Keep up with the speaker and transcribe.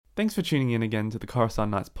Thanks for tuning in again to the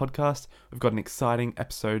Coruscant Nights podcast. We've got an exciting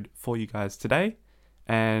episode for you guys today.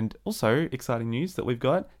 And also, exciting news that we've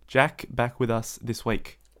got Jack back with us this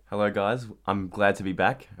week. Hello guys, I'm glad to be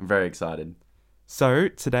back. I'm very excited. So,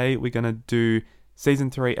 today we're going to do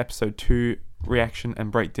Season 3, Episode 2 reaction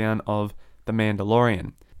and breakdown of The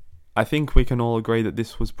Mandalorian. I think we can all agree that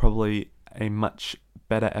this was probably a much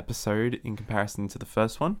better episode in comparison to the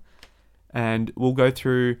first one. And we'll go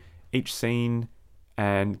through each scene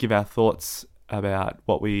and give our thoughts about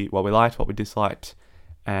what we liked, what we disliked,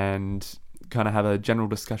 and kind of have a general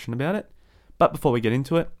discussion about it. But before we get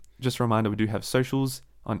into it, just a reminder, we do have socials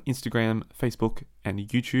on Instagram, Facebook, and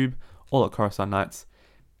YouTube, all at Coruscant Nights.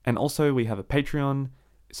 And also we have a Patreon,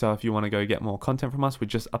 so if you want to go get more content from us, we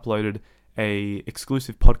just uploaded a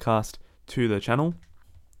exclusive podcast to the channel.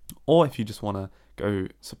 Or if you just want to go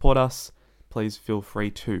support us, please feel free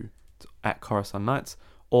to at Coruscant Nights,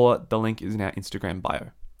 or the link is in our Instagram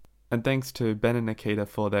bio. And thanks to Ben and Nikita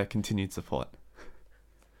for their continued support.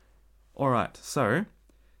 Alright, so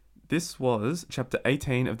this was chapter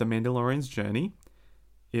 18 of The Mandalorian's journey.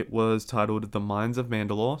 It was titled The Mines of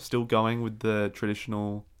Mandalore, still going with the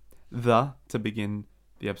traditional "the" to begin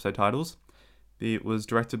the episode titles. It was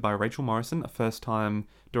directed by Rachel Morrison, a first-time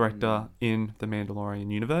director in the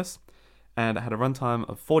Mandalorian universe. And it had a runtime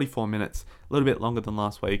of 44 minutes, a little bit longer than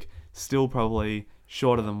last week, still probably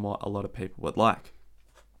shorter than what a lot of people would like.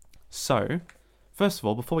 So, first of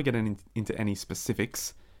all, before we get into any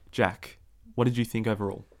specifics, Jack, what did you think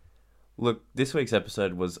overall? Look, this week's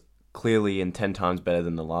episode was clearly and 10 times better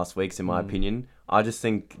than the last week's, in my opinion. I just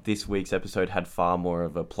think this week's episode had far more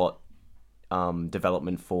of a plot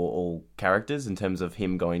development for all characters in terms of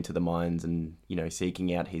him going to the mines and,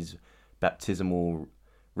 seeking out his baptismal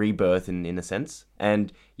rebirth in a sense.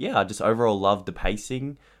 And yeah, I just overall loved the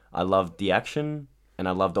pacing. I loved the action, and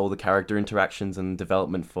I loved all the character interactions and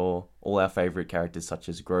development for all our favourite characters such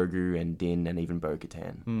as Grogu and Din and even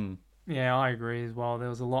Bo-Katan. Yeah, I agree as well. There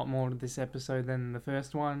was a lot more to this episode than the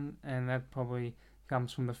first one, and that probably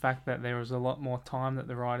comes from the fact that there was a lot more time that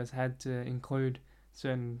the writers had to include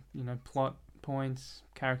certain, plot points,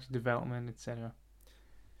 character development, etc.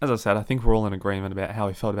 As I said, I think we're all in agreement about how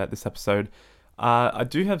we felt about this episode. I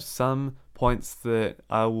do have some points that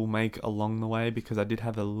I will make along the way because I did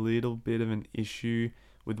have a little bit of an issue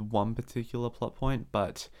with one particular plot point,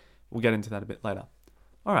 but we'll get into that a bit later.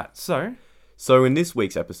 Alright, So in this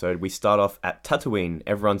week's episode, we start off at Tatooine,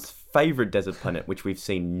 everyone's favourite desert planet, which we've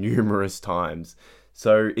seen numerous times.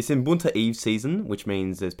 So it's in Bunta Eve season, which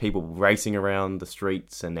means there's people racing around the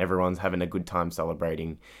streets and everyone's having a good time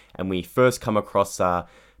celebrating. And we first come across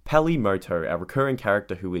Peli Moto, our recurring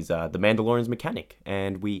character who is the Mandalorian's mechanic.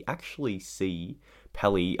 And we actually see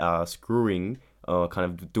Peli screwing, kind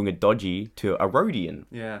of doing a dodgy to a Rodian.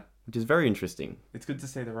 yeah, Which is very interesting. it's good to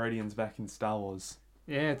see the Rodians back in Star Wars.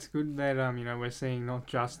 Yeah, it's good that we're seeing not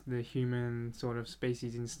just the human sort of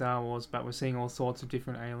species in Star Wars, but we're seeing all sorts of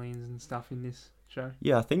different aliens and stuff in this show.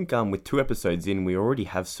 Yeah, I think with 2 episodes in, we already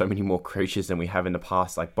have so many more creatures than we have in the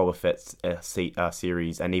past, like Boba Fett's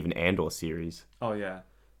series and even Andor series. Oh, yeah.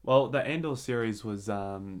 Well, the Andor series was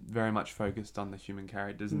very much focused on the human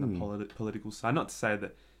characters and the political side. Not to say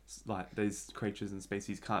that these creatures and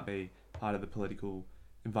species can't be part of the political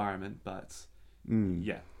environment, but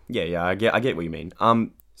yeah. Yeah, I get what you mean.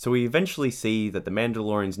 So we eventually see that the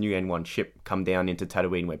Mandalorian's new N1 ship come down into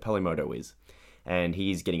Tatooine where Peli Moto is. And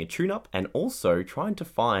he's getting a tune-up and also trying to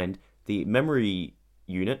find the memory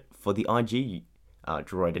unit for the IG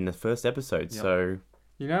droid in the first episode. Yep. So...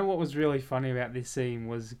 You know what was really funny about this scene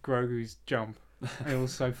was Grogu's jump. It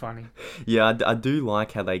was so funny. Yeah, I do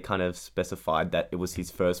like how they kind of specified that it was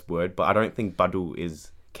his first word, but I don't think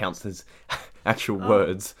Badu counts as actual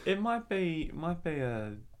words. It might be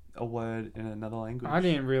a word in another language. I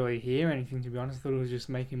didn't really hear anything, to be honest. I thought it was just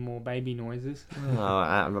making more baby noises.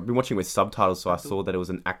 I've been watching with subtitles, so I saw that it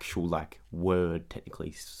was an actual word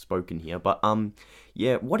technically spoken here. But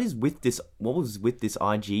yeah, what was with this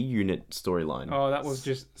IG unit storyline? Oh, that was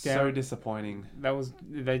just so disappointing.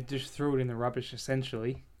 They just threw it in the rubbish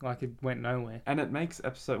essentially. Like it went nowhere. And it makes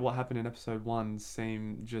what happened in episode 1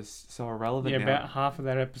 seem just so irrelevant. Yeah, now. about half of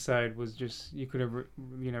that episode was just, you could have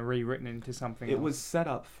rewritten into something It else. was set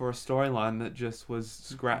up for a storyline that just was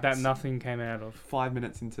scrapped. That nothing came out of. 5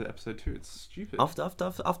 minutes into episode 2. It's stupid.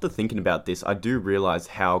 After thinking about this, I do realise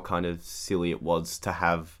how kind of silly it was to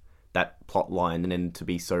have that plot line and then to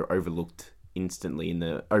be so overlooked instantly in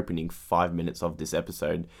the opening 5 minutes of this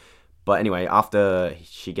episode. But anyway, after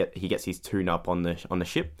he gets his tune-up on the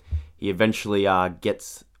ship, he eventually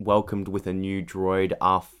gets welcomed with a new droid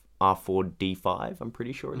R4D5, I'm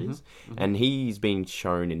pretty sure it is. And he's been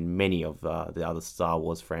shown in many of the other Star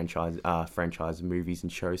Wars franchise movies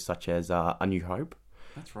and shows, such as A New Hope.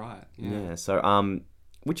 That's right. Yeah. So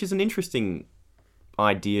which is an interesting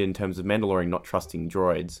idea in terms of Mandalorian not trusting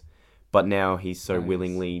droids, but now he's so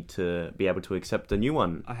willingly to be able to accept a new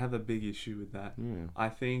one. I have a big issue with that. Yeah. I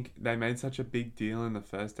think they made such a big deal in the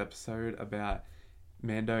first episode about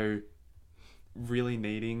Mando really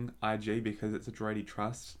needing IG because it's a droid he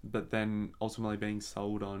trusts, but then ultimately being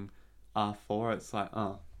sold on R4. It's like,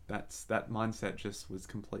 that mindset just was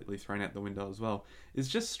completely thrown out the window as well. It's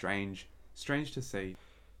just strange to see.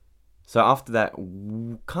 So after that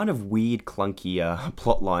kind of weird, clunky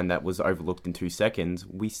plot line that was overlooked in 2 seconds,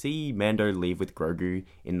 we see Mando leave with Grogu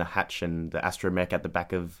in the hatch and the astromech at the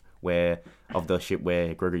back of the ship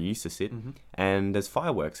where Grogu used to sit. And there's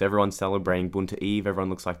fireworks. Everyone's celebrating Bunta Eve. Everyone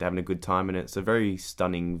looks like they're having a good time, and it's a very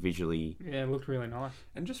stunning visually. Yeah, it looked really nice.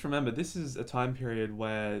 And just remember, this is a time period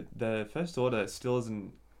where the First Order still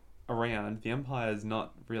isn't around. The Empire's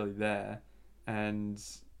not really there, and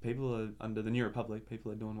people are under the New Republic.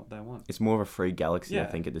 People are doing what they want. It's more of a free galaxy, I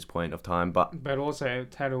think, at this point of time. But also,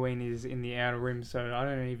 Tatooine is in the Outer Rim, so I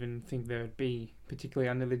don't even think they would be particularly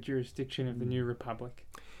under the jurisdiction of the New Republic.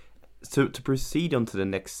 So to proceed on to the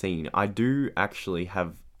next scene, I do actually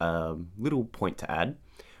have a little point to add.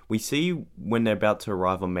 We see when they're about to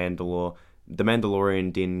arrive on Mandalore, the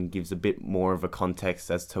Mandalorian Din gives a bit more of a context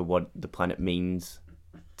as to what the planet means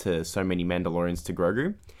to so many Mandalorians to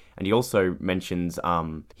Grogu. And he also mentions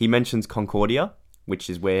Concordia, which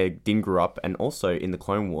is where Din grew up, and also in the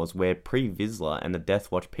Clone Wars, where pre-Vizsla and the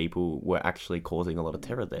Death Watch people were actually causing a lot of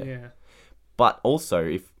terror there. Yeah. But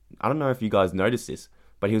also, I don't know if you guys noticed this,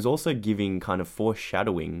 but he was also giving kind of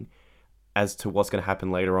foreshadowing as to what's going to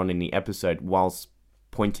happen later on in the episode, whilst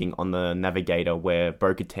pointing on the navigator where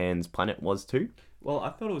Bo-Katan's planet was too. Well,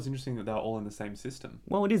 I thought it was interesting that they were all in the same system.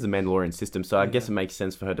 Well, it is a Mandalorian system, so I guess it makes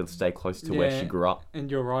sense for her to stay close to where she grew up.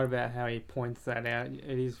 And you're right about how he points that out.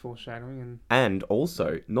 It is foreshadowing. And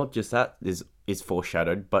also, not just that is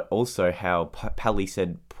foreshadowed, but also how Pally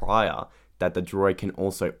said prior that the droid can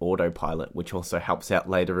also autopilot, which also helps out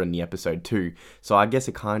later in the episode too. So I guess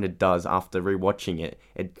it kind of does, after rewatching it,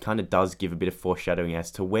 it kind of does give a bit of foreshadowing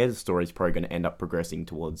as to where the story's probably going to end up progressing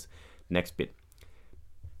towards the next bit.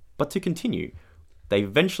 But to continue, they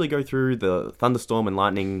eventually go through the thunderstorm and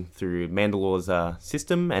lightning through Mandalore's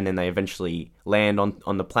system, and then they eventually land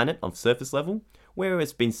on the planet of surface level, where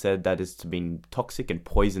it's been said that it's been toxic and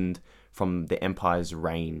poisoned from the Empire's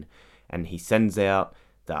reign. And he sends out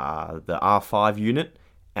the R5 unit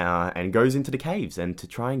and goes into the caves and to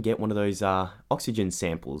try and get one of those oxygen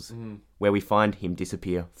samples, where we find him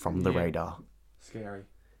disappear from the radar. Scary.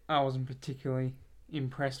 I wasn't particularly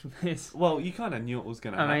impressed with this. Well, you kind of knew it was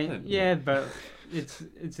going to happen. Yeah, but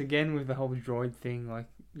it's again with the whole droid thing. Like,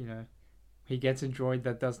 you know, he gets a droid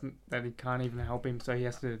that he can't even help him, so he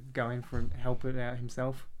has to go in for help it out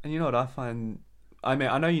himself. And you know what I find? I mean,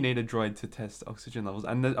 I know you need a droid to test oxygen levels,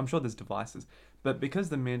 and I'm sure there's devices, but because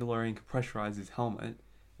the Mandalorian can pressurize his helmet,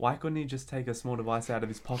 why couldn't he just take a small device out of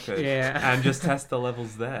his pocket and just test the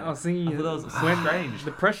levels there? I was thinking that was strange.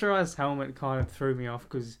 The pressurized helmet kind of threw me off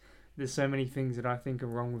because there's so many things that I think are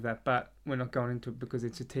wrong with that, but we're not going into it because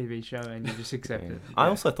it's a TV show and you just accept it. I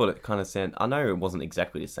also thought it kind of sounded, I know it wasn't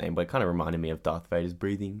exactly the same, but it kind of reminded me of Darth Vader's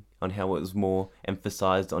breathing, on how it was more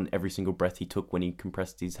emphasized on every single breath he took when he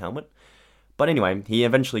compressed his helmet. But anyway, he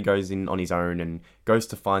eventually goes in on his own and goes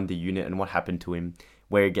to find the unit and what happened to him,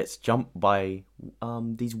 where he gets jumped by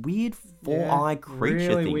these weird four-eye creature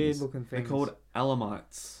really things. Weird looking things. They're called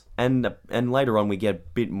Alamites. And later on we get a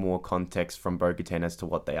bit more context from Bo-Katan as to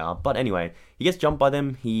what they are. But anyway, he gets jumped by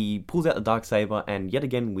them, he pulls out the Darksaber, and yet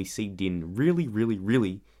again we see Din really, really,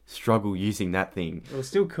 really struggle using that thing. It was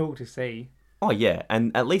still cool to see. Oh yeah,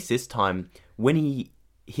 and at least this time, when he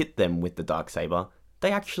hit them with the Darksaber,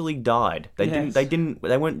 they actually died. They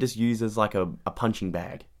weren't just used as like a punching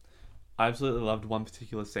bag. I absolutely loved one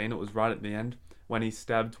particular scene. It was right at the end when he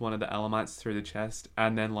stabbed one of the Alamites through the chest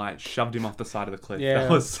and then like shoved him off the side of the cliff. Yeah,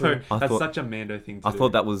 that was that's such a Mando thing to do. I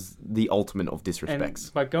thought that was the ultimate of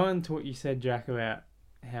disrespects. But going to what you said, Jack, about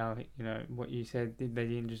how, you know, what you said, they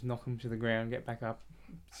didn't just knock him to the ground, get back up,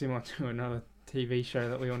 similar to another TV show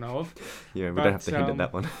that we all know of. Yeah, we don't have to hint at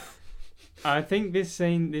that one. I think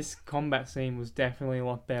this combat scene was definitely a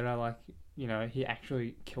lot better. Like, you know, he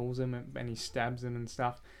actually kills him and he stabs him and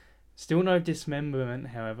stuff. Still no dismemberment,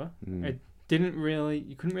 however. It you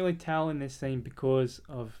couldn't really tell in this scene because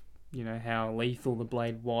of, you know, how lethal the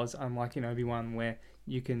blade was, unlike in Obi-Wan where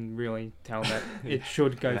you can really tell that it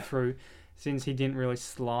should go through. Since he didn't really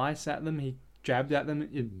slice at them, he jabbed at them,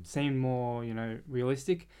 it seemed more, you know,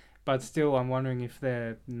 realistic. But still, I'm wondering if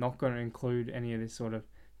they're not going to include any of this sort of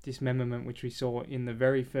dismemberment, which we saw in the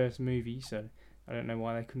very first movie. So I don't know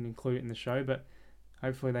why they couldn't include it in the show, but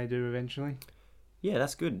hopefully they do eventually. Yeah,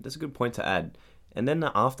 that's good. That's a good point to add. And then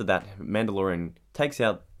after that, Mandalorian takes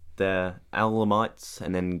out the Alamites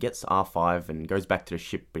and then gets R5 and goes back to the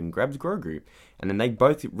ship and grabs Grogu. And then they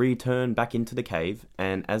both return back into the cave.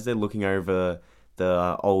 And as they're looking over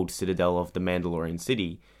the old citadel of the Mandalorian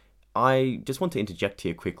city, I just want to interject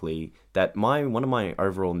here quickly that one of my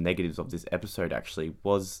overall negatives of this episode actually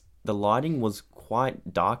was the lighting was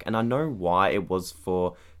quite dark. And I know why. It was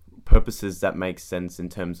for purposes that make sense in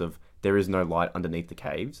terms of there is no light underneath the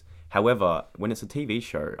caves. However, when it's a TV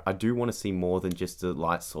show, I do want to see more than just the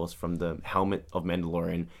light source from the helmet of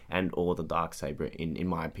Mandalorian and or the Darksaber, in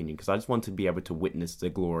my opinion, because I just want to be able to witness the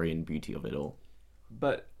glory and beauty of it all.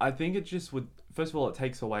 But I think it just would... First of all, it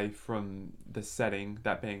takes away from the setting,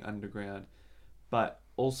 that being underground. But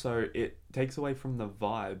also, it takes away from the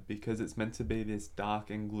vibe, because it's meant to be this dark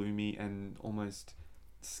and gloomy and almost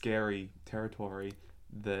scary territory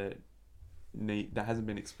that hasn't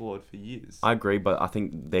been explored for years. I agree, but I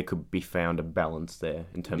think there could be found a balance there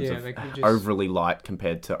in terms of just, overly light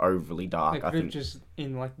compared to overly dark. They could have just,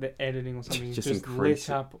 in like the editing or something, just lit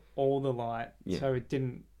up all the light, so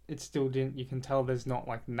it still didn't, you can tell there's not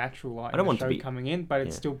like natural light in the show coming in, but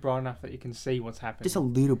it's still bright enough that you can see what's happening. Just a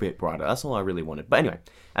little bit brighter, that's all I really wanted. But anyway,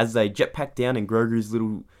 as they jetpack down and Grogu's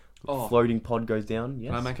little floating pod goes down.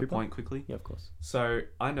 Yes, can I make a point quickly? Yeah, of course. So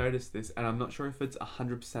I noticed this, and I'm not sure if it's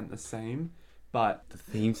 100% the same, but the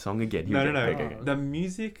theme song again. No. Okay. The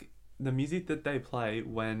music that they play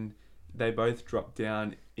when they both drop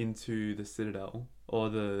down into the Citadel or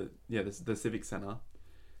the Civic Center,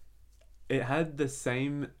 it had the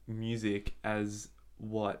same music as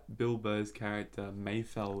what Bill Burr's character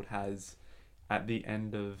Mayfeld has at the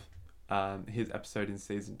end of his episode in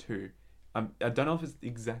season 2. I don't know if it's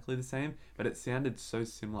exactly the same, but it sounded so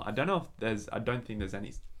similar. I don't think there's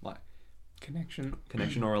any like connection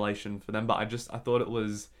or relation for them, but I thought it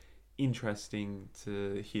was interesting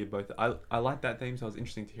to hear both. I like that theme, so it was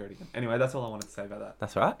interesting to hear it again. Anyway, that's all I wanted to say about that.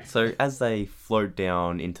 That's right. So as they float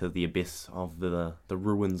down into the abyss of the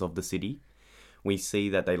ruins of the city, we see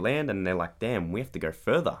that they land and they're like, damn, we have to go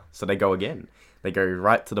further. So they go again. They go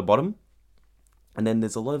right to the bottom. And then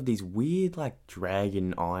there's a lot of these weird, like,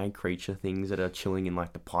 dragon eye creature things that are chilling in,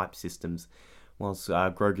 like, the pipe systems. Whilst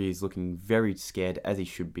Grogu is looking very scared, as he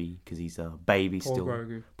should be, because he's a baby still.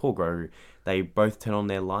 Poor Grogu. They both turn on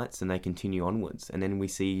their lights and they continue onwards. And then we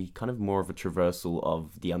see kind of more of a traversal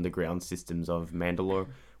of the underground systems of Mandalore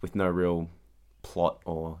with no real plot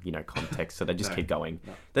or, context. So they just keep going.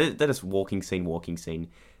 No. They're just walking scene.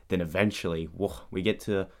 Then eventually, we get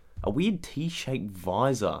to a weird T-shaped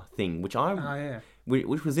visor thing, which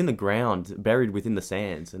which was in the ground, buried within the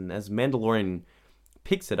sands. And as Mandalorian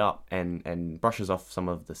picks it up and brushes off some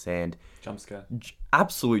of the sand, jump scare,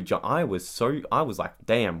 absolute I was like,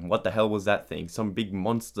 damn, what the hell was that thing? Some big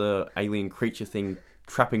monster alien creature thing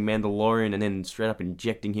trapping Mandalorian and then straight up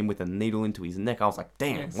injecting him with a needle into his neck. I was like,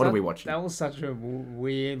 damn, what are we watching? That was such a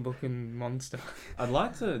weird looking monster. I'd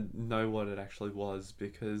like to know what it actually was,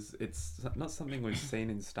 because it's not something we've seen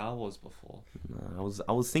in Star Wars before. I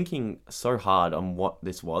was thinking so hard on what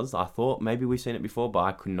this was. I thought maybe we've seen it before, but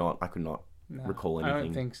I could not recall anything. I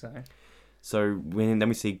don't think so. So then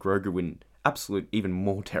we see Grogu in absolute even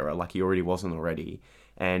more terror, like he already wasn't already.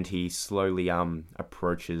 And he slowly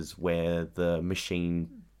approaches where the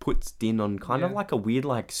machine puts Din on kind of like a weird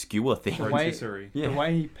like skewer thing. The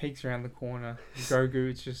way he peeks around the corner, Grogu,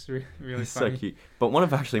 it's just really funny. So cute. But one of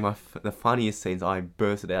the funniest scenes, I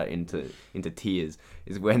bursted out into tears,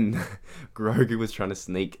 is when Grogu was trying to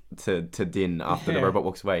sneak to Din after the robot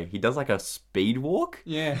walks away. He does like a speed walk.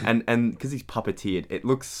 Yeah. And because he's puppeteered, it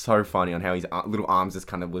looks so funny on how his little arms just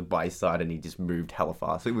kind of were by his side and he just moved hella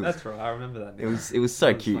fast. That's right. I remember that. It was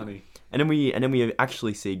so cute. Funny. And then we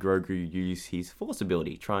actually see Grogu use his force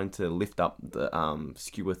ability, trying to lift up the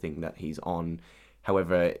skewer thing that he's on.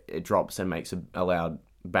 However, it drops and makes a loud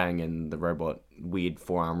bang, and the robot, weird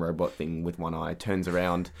forearm robot thing with one eye, turns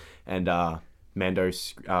around, and Mando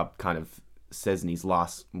kind of says in his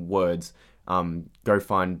last words, "Go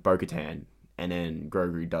find Bo-Katan." And then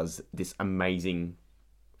Grogu does this amazing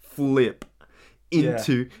flip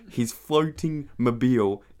into his floating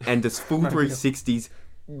mobile and just full 360s.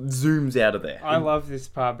 Zooms out of there. I love this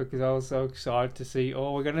part because I was so excited to see,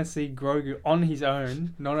 we're going to see Grogu on his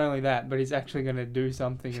own. Not only that, but he's actually going to do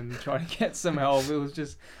something and try to get some help. It was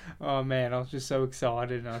just, oh man, I was just so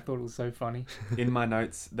excited and I thought it was so funny. In my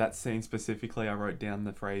notes, that scene specifically, I wrote down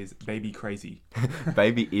the phrase, baby crazy.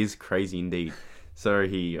 Baby is crazy indeed. So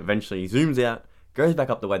he eventually zooms out, goes back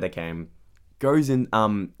up the way they came, goes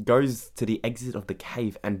to the exit of the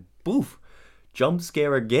cave, and boof, jump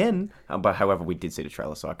scare again. But however, we did see the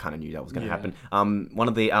trailer, so I kind of knew that was going to happen. One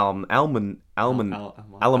of the Alamites.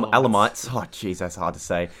 Oh, jeez, that's hard to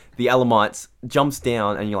say. The Alamites jumps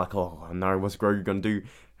down, and you're like, oh no, what's Grogu going to do?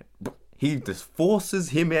 He just forces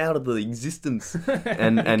him out of the existence,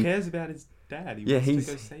 and he cares about his dad. He wants to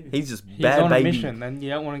go save him. He's just He's bad on baby. a mission, and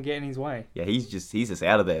you don't want to get in his way. Yeah, he's just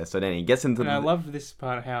out of there. So then he gets into. And I love this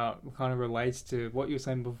part, how it kind of relates to what you were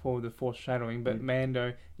saying before with the foreshadowing. But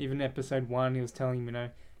Mando, even episode 1, he was telling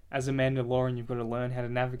him, as a Mandalorian, you've got to learn how to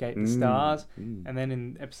navigate the stars. And then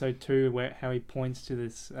in episode 2, how he points to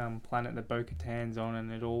this planet that Bo-Katan's on,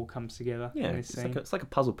 and it all comes together. Yeah, in this scene. it's like a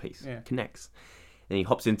puzzle piece. Yeah. Connects. And he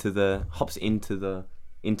hops into the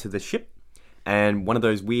ship, and one of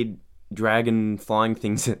those weird dragon flying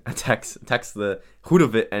things attacks the hood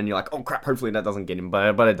of it, and you're like, oh crap, hopefully that doesn't get him,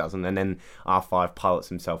 but it doesn't, and then R5 pilots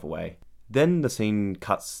himself away. Then the scene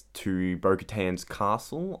cuts to Bo-Katan's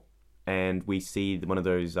castle, and we see one of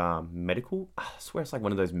those medical, I swear it's like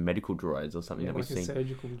one of those medical droids or something that we've seen.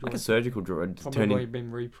 Like a surgical droid. Probably been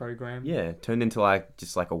reprogrammed. Yeah, turned into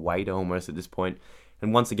just like a waiter almost at this point.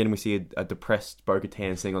 And once again, we see a depressed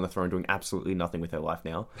Bo-Katan sitting on the throne doing absolutely nothing with her life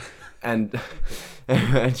now. And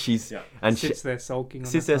she's... Yeah. And sits there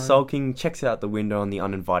sulking. Checks out the window on the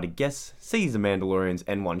uninvited guests, sees the Mandalorian's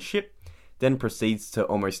N1 ship, then proceeds to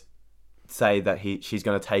almost say that she's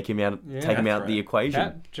going to take him out the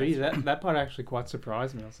equation. That part actually quite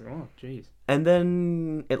surprised me. I was like, oh, jeez. And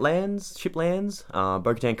then ship lands,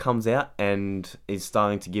 Bo-Katan comes out and is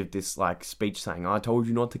starting to give this speech saying, I told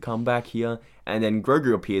you not to come back here. And then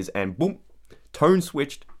Grogu appears and boom, tone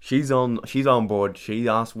switched. She's on board. She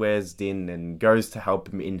asks where's Din and goes to help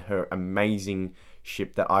him in her amazing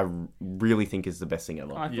ship that I really think is the best thing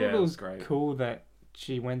ever. I thought it was great. Cool that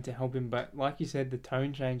she went to help him, but like you said, the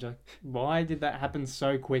tone change, why did that happen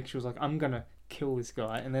so quick? She was like, I'm going to kill this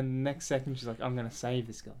guy. And then the next second she's like, I'm going to save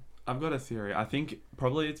this guy. I've got a theory. I think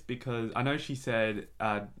probably it's because I know she said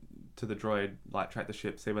to the droid, track the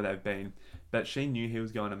ship, see where they've been, but she knew he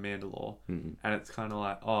was going to Mandalore, and it's kind of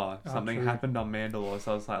like, something happened on Mandalore,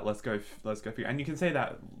 so I was like, let's go figure. And you can see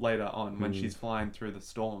that later on when she's flying through the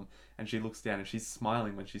storm, and she looks down and she's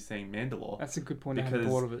smiling when she's seeing Mandalore. That's a good point. I hadn't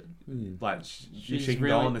thought of it. She can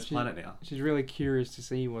go on this planet now. She's really curious to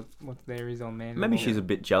see what there is on Mandalore. Maybe she's a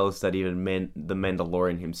bit jealous that even the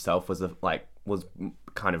Mandalorian himself was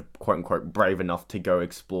kind of quote unquote brave enough to go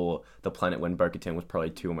explore the planet when Bo-Katan was probably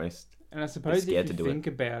too almost. And I suppose if you think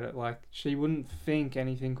about it, she wouldn't think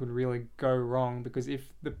anything could really go wrong, because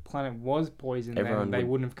if the planet was poisoned, then they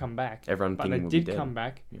wouldn't have come back. But they did come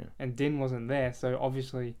back, and Din wasn't there, so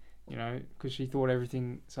obviously, because she thought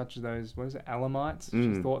everything, such as those, Alamites,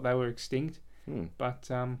 she thought they were extinct.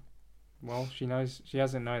 But, she knows, she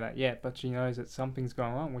doesn't know that yet, but she knows that something's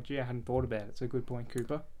going on, which I hadn't thought about. It's a good point,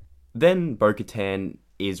 Cooper. Then Bo-Katan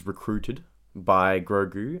is recruited by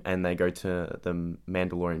Grogu, and they go to the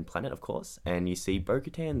Mandalorian planet, of course, and you see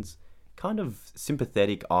Bo-Katan's kind of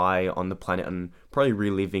sympathetic eye on the planet and probably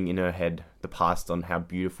reliving in her head the past on how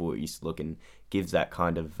beautiful it used to look, and gives that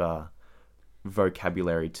kind of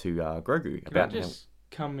vocabulary to Grogu. Can I just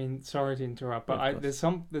come in? Sorry to interrupt, but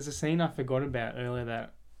there's a scene I forgot about earlier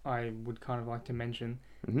that I would kind of like to mention.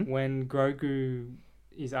 When Grogu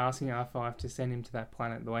is asking R5 to send him to that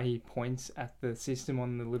planet, the way he points at the system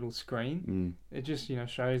on the little screen, it just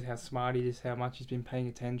shows how smart he is, how much he's been paying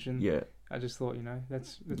attention. Yeah, I just thought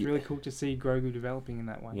that's really cool to see Grogu developing in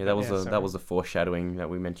that way. Yeah, that was the foreshadowing that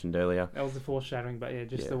we mentioned earlier. That was the foreshadowing, but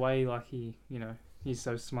the way he he's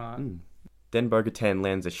so smart. Then Bo-Katan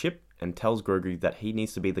lands a ship and tells Grogu that he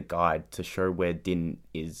needs to be the guide to show where Din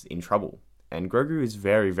is in trouble. And Grogu is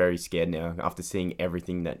very, very scared now after seeing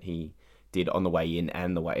everything that he did on the way in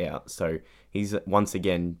and the way out. So he's once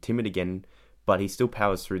again timid again, but he still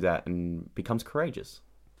powers through that and becomes courageous.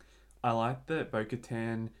 I like that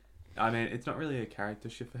Bo-Katan, I mean, it's not really a character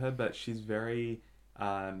shift for her, but she's very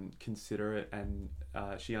considerate, and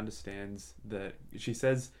she understands that. She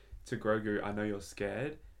says to Grogu, I know you're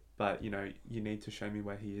scared, but you need to show me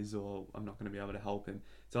where he is, or I'm not going to be able to help him.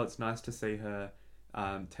 So it's nice to see her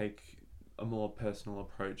take a more personal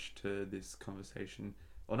approach to this conversation.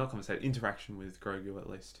 Or not conversation, interaction with Grogu at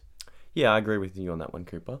least. Yeah, I agree with you on that one,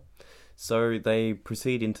 Cooper. So they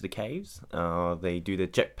proceed into the caves. They do the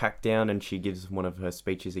jetpack down, and she gives one of her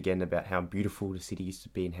speeches again about how beautiful the city used to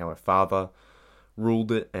be and how her father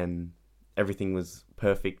ruled it and everything was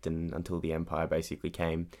perfect until the Empire basically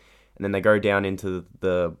came. And then they go down into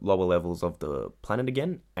the lower levels of the planet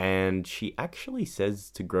again, and she actually says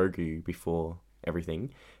to Grogu before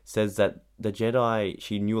everything, says that the Jedi,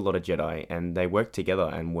 she knew a lot of Jedi, and they worked together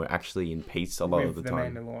and were actually in peace a lot of the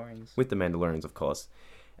time. Mandalorians. With the Mandalorians, of course.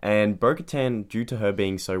 And Bo-Katan, due to her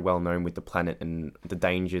being so well known with the planet and the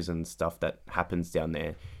dangers and stuff that happens down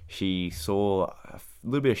there, she saw a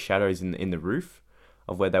little bit of shadows in the roof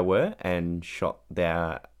of where they were and shot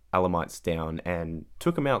their Alamites down and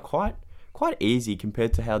took them out quite easy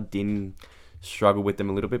compared to how Din struggled with them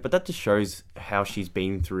a little bit. But that just shows how she's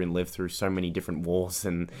been through and lived through so many different wars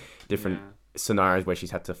and different scenarios where she's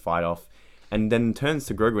had to fight off. And then turns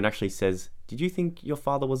to Grogu and actually says, "Did you think your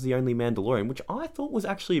father was the only Mandalorian?" Which I thought was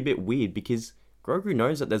actually a bit weird because Grogu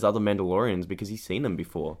knows that there's other Mandalorians because he's seen them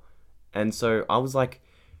before. And so I was like,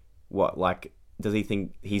 what? Like, does he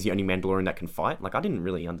think he's the only Mandalorian that can fight? Like, I didn't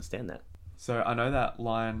really understand that. So I know that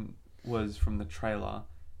line was from the trailer,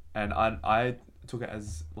 and I took it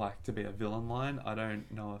as like to be a villain line. I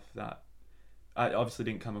don't know if that... I obviously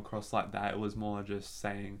didn't come across like that. It was more just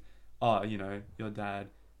saying, oh, your dad...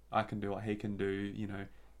 I can do what he can do,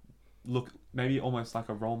 look, maybe almost like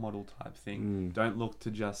a role model type thing. Don't look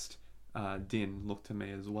to just Din, look to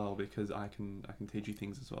me as well, because I can teach you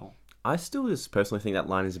things as well. I still just personally think that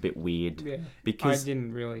line is a bit weird. Yeah, because I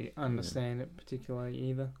didn't really understand it particularly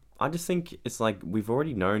either. I just think it's like we've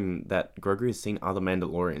already known that Grogu has seen other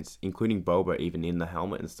Mandalorians, including Boba, even in the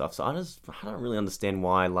helmet and stuff. So I don't really understand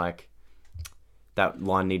why like that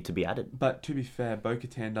line need to be added. But to be fair,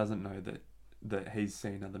 Bo-Katan doesn't know that he's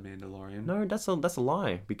seen other Mandalorian. No, that's a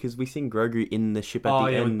lie because we seen Grogu in the ship at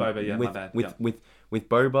the end. With Boba, my bad. With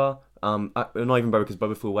Boba, not even Boba because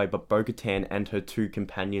Boba flew away, but Bo-Katan and her two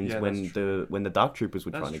companions when the Dark Troopers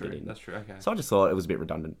were trying to get in. That's true. Okay. So I just thought it was a bit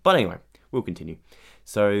redundant, but anyway, we'll continue.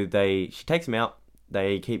 So she takes him out.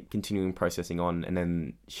 They keep continuing processing on, and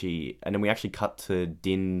then we actually cut to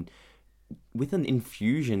Din with an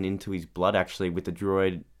infusion into his blood. Actually, with the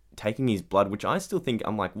droid taking his blood, which I still think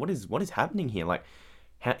I'm like, what is happening here? Like,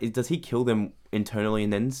 does he kill them internally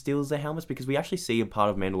and then steals their helmets? Because we actually see a part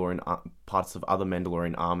of parts of other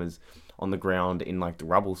Mandalorian armors on the ground in like the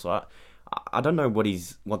rubble. So I don't know what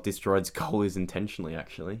this droid's goal is intentionally.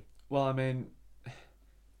 Actually, well, I mean,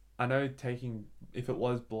 I know if it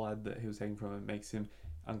was blood that he was taking from him, makes him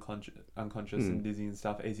unconscious and dizzy and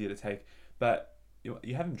stuff, easier to take, but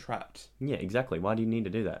you have him trapped. Yeah, exactly. Why do you need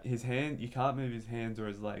to do that? His hand, you can't move his hands or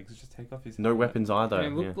his legs. Just take off his No weapons either.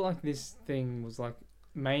 And it looked like this thing was like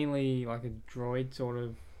mainly like a droid sort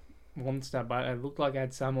of monster, but it looked like it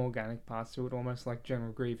had some organic parts to it, almost like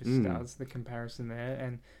General Grievous does, the comparison there.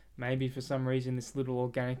 And maybe for some reason this little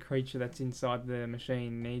organic creature that's inside the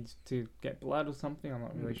machine needs to get blood or something. I'm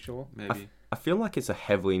not really sure. Maybe. I feel like it's a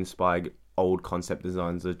heavily inspired old concept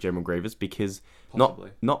designs of General Grievous because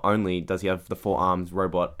possibly. Not only does he have the 4 arms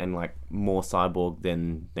robot and like more cyborg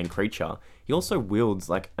than creature, he also wields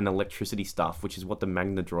like an electricity staff, which is what the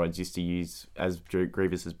Magna droids used to use as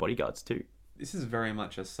Grievous's bodyguards too. This is very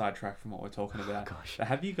much a sidetrack from what we're talking about. Gosh. But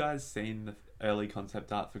have you guys seen the early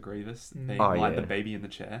concept art for Grievous? Being the baby in the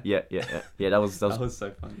chair? Yeah. That was that was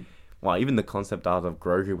so funny. Wow, even the concept art of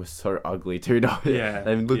Grogu was so ugly too. Yeah.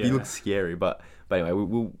 I mean, he looks scary, but anyway,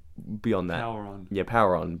 we'll beyond that. Power on. Yeah,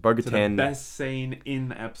 power on. Bo-Katan. The best scene in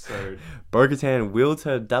the episode. Bo-Katan wields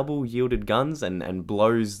her double-yielded guns and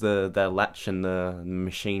blows the latch and the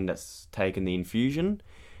machine that's taken the infusion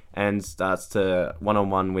and starts to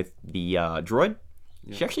one-on-one with the droid.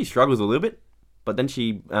 Yep. She actually struggles a little bit, but then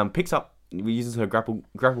she uses her grapple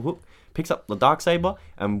hook, picks up the Darksaber,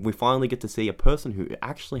 and we finally get to see a person who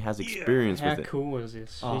actually has experience with it. How cool is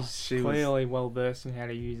this? She's clearly well versed in how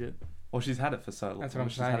to use it. Well, she's had it for so long. That's what I'm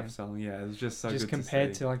saying. saying. Had it for so long. Yeah, it was just so just good compared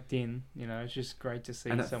to see. to like Din, it's just great to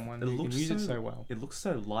see someone it who can use it so well. It looks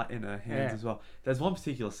so light in her hands as well. There's one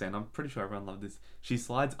particular scene, I'm pretty sure everyone loved this. She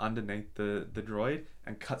slides underneath the droid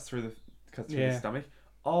and cuts through the stomach.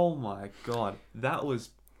 Oh my god, that was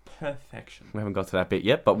perfection. We haven't got to that bit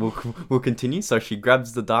yet, but we'll continue. So she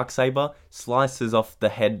grabs the Darksaber, slices off the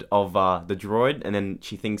head of the droid, and then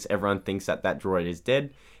everyone thinks that droid is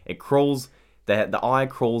dead. It crawls. The eye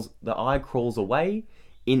crawls away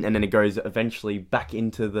in, and then it goes eventually back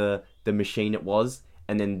into the machine it was,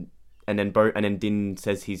 and then Din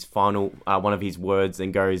says his final one of his words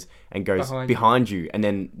and goes behind you, and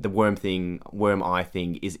then the worm eye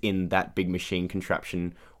thing is in that big machine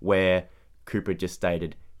contraption where Cooper just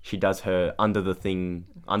stated she does her under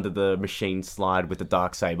the machine slide with the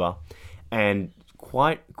Darksaber, and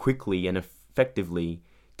quite quickly and effectively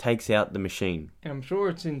takes out the machine. And I'm sure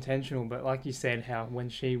it's intentional, but like you said, how when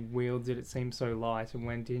she wields it seems so light, and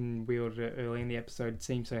when Din wielded it early in the episode, it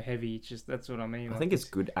seems so heavy. It's just, that's what I mean. I think it's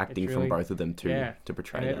good acting from both of them too, to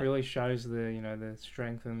portray and that. it really shows the the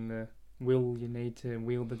strength and the will you need to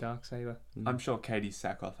wield the Darksaber. I'm sure Katie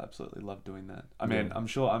Sackhoff absolutely loved doing that. I mean, I'm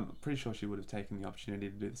pretty sure she would have taken the opportunity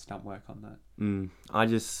to do the stunt work on that.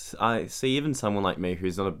 I see even someone like me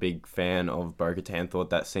who's not a big fan of Bo-Katan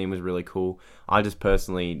thought that scene was really cool. I just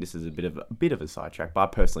personally, this is a bit of a sidetrack, but I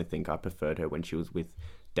personally think I preferred her when she was with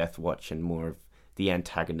Death Watch and more of the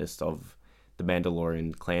antagonist of the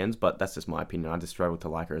Mandalorian clans, but that's just my opinion. I just struggle to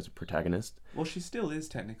like her as a protagonist. Well, she still is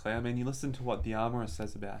technically. I mean, you listen to what the armorer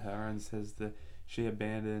says about her and says that she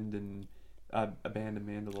abandoned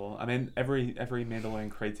Mandalore. I mean, every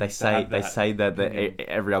Mandalorian creates. They say that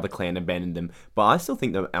every other clan abandoned them, but I still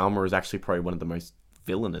think the armorer is actually probably one of the most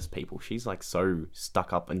villainous people. She's like so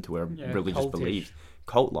stuck up into her religious beliefs,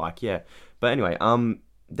 cult-like, yeah. But anyway,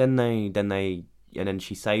 then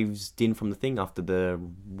she saves Din from the thing after the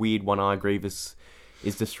weird one-eye Grievous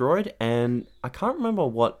is destroyed, and I can't remember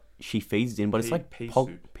what she feeds Din, but it's like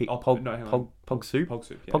pog soup.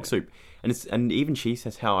 Pog soup. And even she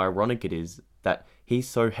says how ironic it is that he's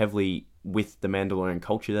so heavily with the Mandalorian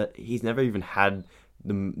culture that he's never even had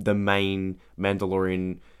the main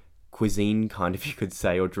Mandalorian cuisine, kind of, you could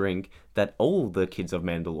say, or drink that all the kids of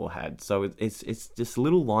Mandalore had. So it's just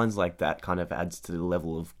little lines like that kind of adds to the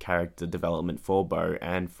level of character development for Bo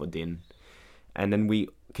and for Din. And then we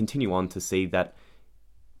continue on to see that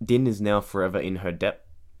Din is now forever in her debt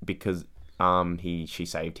because she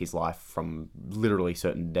saved his life from literally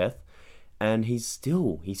certain death, and he's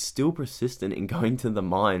still persistent in going to the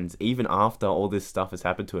mines even after all this stuff has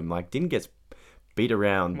happened to him. Like, Din gets beat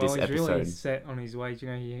around this episode. He's really set on his ways. You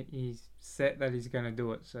know, he's set that he's going to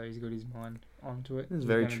do it, so he's got his mind onto it. It's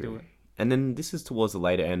very true. And then this is towards the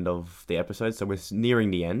later end of the episode, so we're nearing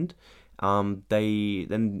the end.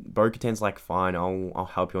 Then Bo-Katan's like, fine, I'll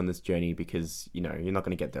help you on this journey because, you know, you're not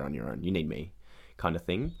going to get there on your own. You need me, kind of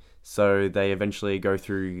thing. So they eventually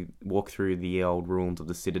walk through the old ruins of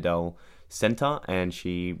the Citadel Center, and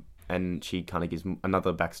she kind of gives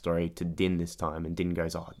another backstory to Din this time, and Din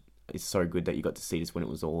goes, "Oh, it's so good that you got to see this when it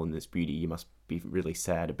was all in this beauty. You must be really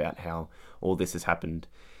sad about how all this has happened."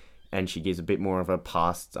 And she gives a bit more of a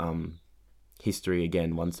past history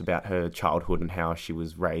again, once about her childhood and how she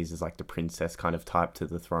was raised as like the princess kind of type to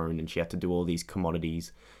the throne, and she had to do all these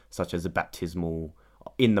commodities such as a baptismal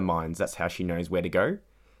in the mines. That's how she knows where to go.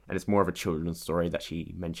 And it's more of a children's story that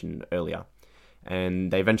she mentioned earlier.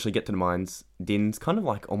 And they eventually get to the mines. Din's kind of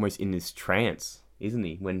like almost in this trance, isn't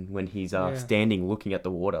he? When he's standing looking at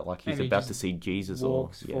the water, like he's about to see Jesus.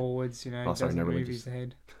 Walks forwards, you know, doesn't move his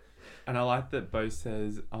head. And I like that Bo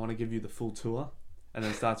says, "I want to give you the full tour," and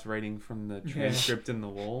then starts reading from the transcript in the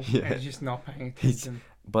wall. Yeah. And he's just not paying attention.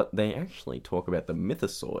 But they actually talk about the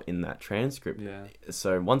mythosaur in that transcript. Yeah.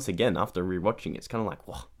 So once again, after rewatching it, it's kind of like,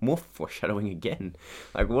 wow, more foreshadowing again.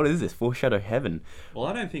 Like, what is this? Foreshadow heaven. Well,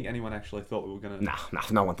 I don't think anyone actually thought we were going to... Nah,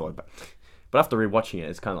 no one thought about it. But after rewatching it,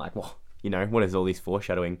 it's kind of like, well, you know, what is all this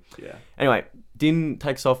foreshadowing? Yeah. Anyway, Din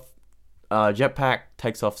takes off jetpack,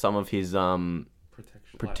 takes off some of his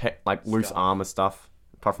like loose armor stuff,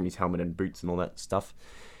 apart from his helmet and boots and all that stuff.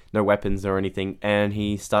 No weapons or anything. And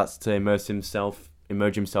he starts to immerse himself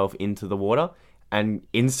into the water, and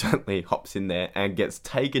instantly hops in there and gets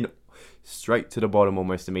taken straight to the bottom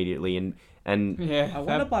almost immediately. And yeah, I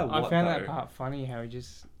wonder by what, I found though. that part funny, how he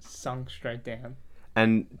just sunk straight down.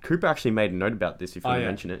 And Cooper actually made a note about this, if you want to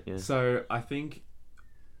mention it. Yeah. So I think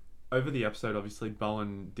over the episode, obviously, Bo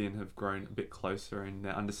and Din have grown a bit closer in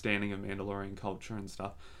their understanding of Mandalorian culture and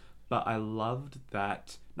stuff. But I loved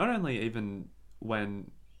that not only even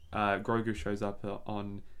when Grogu shows up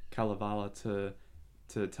on Kalevala to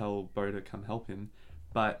tell Bo to come help him,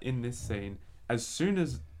 but in this scene, as soon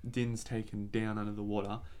as Din's taken down under the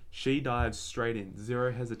water, she dives straight in,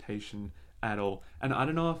 zero hesitation at all. And I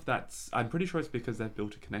don't know if I'm pretty sure it's because they've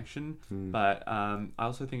built a connection, but I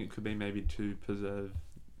also think it could be maybe to preserve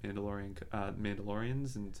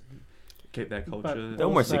Mandalorians and keep their culture. They're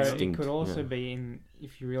almost extinct. It could also be,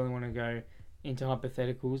 if you really want to go into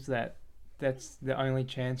hypotheticals, that's the only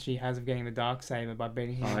chance she has of getting the Darksaber, by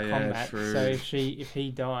beating him in combat. True. So if he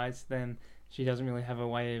dies, then she doesn't really have a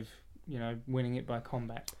way of, you know, winning it by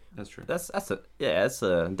combat. That's true. That's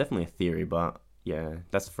definitely a theory, but yeah,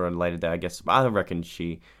 that's for a later day, I guess. But I reckon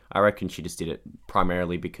she just did it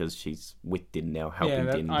primarily because she's with Din now, helping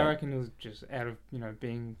Din. I reckon it was just out of, you know,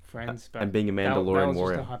 being friends, but and being a Mandalorian that was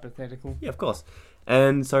warrior. Just a hypothetical. Yeah, of course.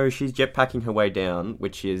 And so she's jetpacking her way down,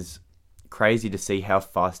 which is crazy to see how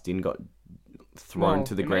fast Din got thrown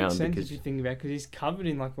to the ground. Makes sense because if you think about it, because he's covered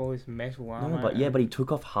in like all this metal armor. No, but he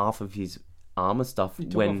took off half of his armor stuff he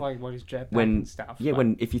took off like his jetpack and stuff. Yeah,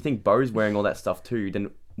 if you think Bo's wearing all that stuff too, then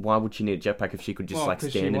why would she need a jetpack if she could just 'cause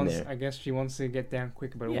stand in there? I guess she wants to get down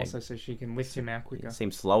quicker, but Yeah. also so she can lift him out quicker. It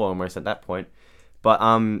seems slower almost at that point. But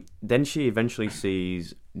then she eventually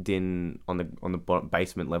sees Din on the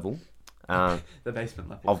basement level. The basement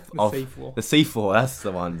level. Of seafloor. The seafloor, that's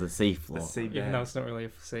the one, the seafloor. The sea Even though it's not really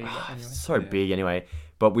a sea, but anyway. So big anyway.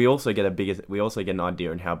 But we also get an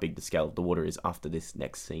idea on how big the scale of the water is after this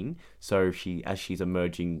next scene. So as she's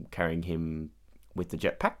emerging carrying him with the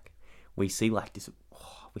jetpack, we see like this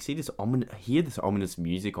hear this ominous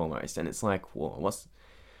music almost, and it's like, whoa,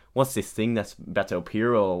 what's this thing that's about to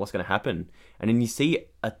appear, or what's going to happen? And then you see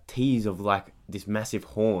a tease of like this massive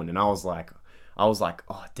horn, and I was like,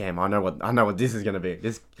 oh damn, I know what this is going to be.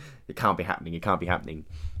 It can't be happening. It can't be happening.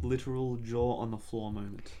 Literal jaw on the floor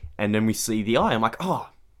moment. And then we see the eye. I'm like, oh,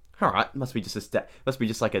 all right, must be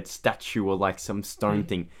just like a statue or like some stone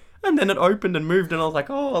thing. And then it opened and moved, and I was like,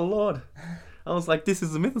 oh Lord. I was like, this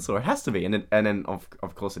is a mythosaur. It has to be. And then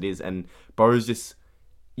of course it is. And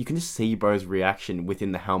you can just see Bo's reaction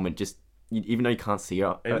within the helmet. Just even though you can't see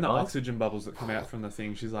her. Even the oxygen bubbles that come out from the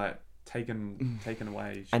thing, she's like taken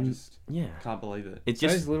away. She just can't believe it. It's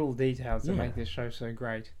just those little details that make this show so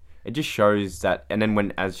great. It just shows that. And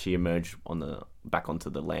then as she emerged back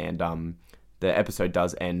onto the land, the episode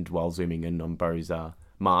does end while zooming in on Bo's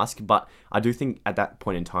mask. But I do think at that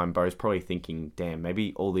point in time, Bo's probably thinking, damn,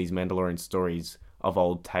 maybe all these Mandalorian stories of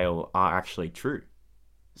old tale are actually true.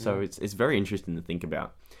 So it's very interesting to think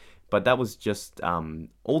about. But that was just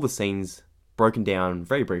all the scenes broken down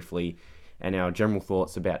very briefly, and our general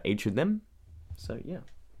thoughts about each of them. So yeah.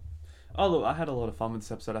 Oh look, I had a lot of fun with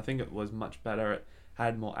this episode. I think it was much better. It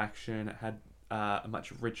had more action. It had a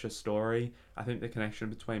much richer story. I think the connection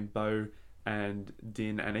between Bo and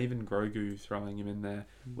Din, and even Grogu throwing him in there,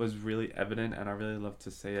 was really evident, and I really love to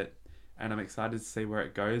see it. And I'm excited to see where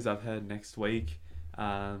it goes. I've heard next week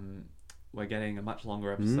we're getting a much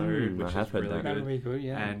longer episode, which is really good. That'll be good,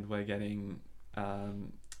 yeah. And we're getting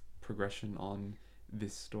progression on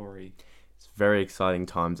this story. It's very exciting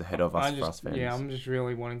times ahead of us for us fans. Yeah, I'm just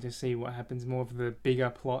really wanting to see what happens, more of the bigger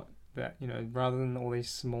plot, that, rather than all these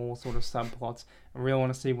small sort of subplots. I really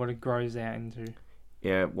want to see what it grows out into.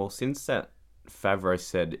 Yeah, well, since that Favreau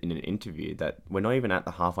said in an interview that we're not even at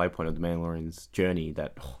the halfway point of the Mandalorian's journey,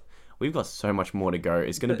 that we've got so much more to go.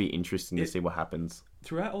 It's going to be interesting to see what happens.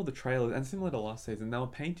 Throughout all the trailers, and similar to last season, they were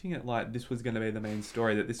painting it like this was going to be the main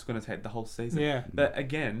story, that this was going to take the whole season. Yeah. But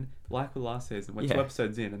again, like with last season, we're 2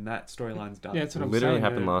 episodes in and that storyline's done. Yeah, that's what I'm literally saying.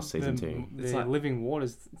 Happened last season too. It's like Living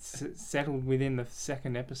Waters settled within the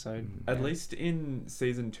second episode. At least in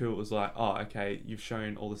season 2, it was like, oh, okay, you've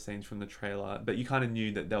shown all the scenes from the trailer, but you kind of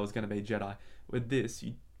knew that there was going to be Jedi. With this,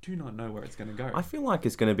 you do not know where it's going to go. I feel like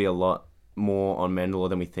it's going to be a lot more on Mandalore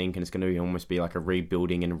than we think, and it's going to almost be like a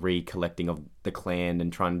rebuilding and recollecting of the clan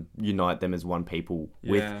and try and unite them as one people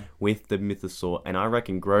with the mythosaur. And I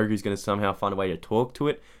reckon Grogu's going to somehow find a way to talk to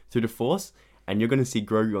it through the Force, and you're going to see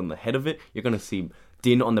Grogu on the head of it. You're going to see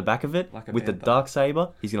Din on the back of it with the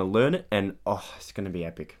Darksaber. He's going to learn it, and it's going to be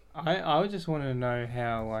epic. I would just want to know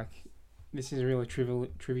how, like, this is a really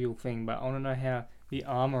trivial thing, but I want to know how the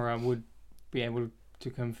armorer would be able to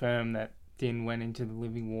confirm that Din went into the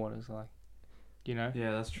living waters, like. Yeah,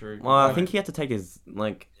 that's true. Well, I think he had to take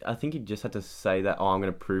I think he just had to say that, I'm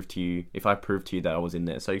going to prove to you, if I prove to you that I was in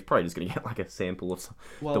there. So he's probably just going to get like a sample of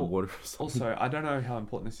the water or something. Also, I don't know how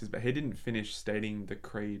important this is, but he didn't finish stating the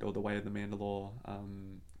creed or the way of the Mandalore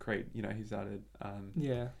creed. He started...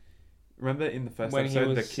 Remember in the first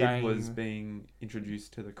episode, the kid was being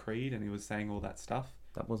introduced to the creed and he was saying all that stuff?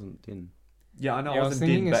 That wasn't Din. Yeah, I know it wasn't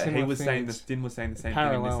Din, but he was saying this. Din was saying the same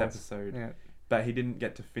thing in this episode, but he didn't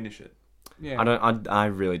get to finish it. Yeah. I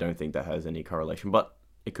really don't think that has any correlation, but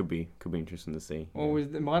it could be interesting to see. Or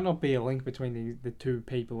there might not be a link between the two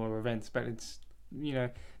people or events, but it's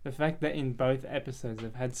the fact that in both episodes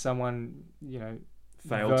they've had someone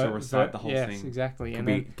failed to recite the whole thing. Yes, exactly. And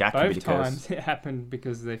both times it happened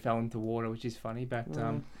because they fell into water, which is funny. But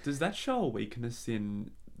does that show a weakness in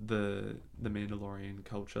the Mandalorian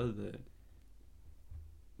culture?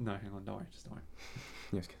 No, hang on, don't worry, just don't worry.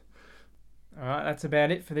 Yes. Alright, that's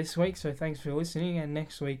about it for this week, so thanks for listening, and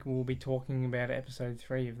next week we'll be talking about episode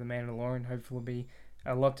 3 of The Mandalorian. Hopefully there'll be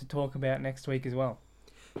a lot to talk about next week as well.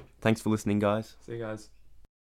 Thanks for listening, guys. See you guys.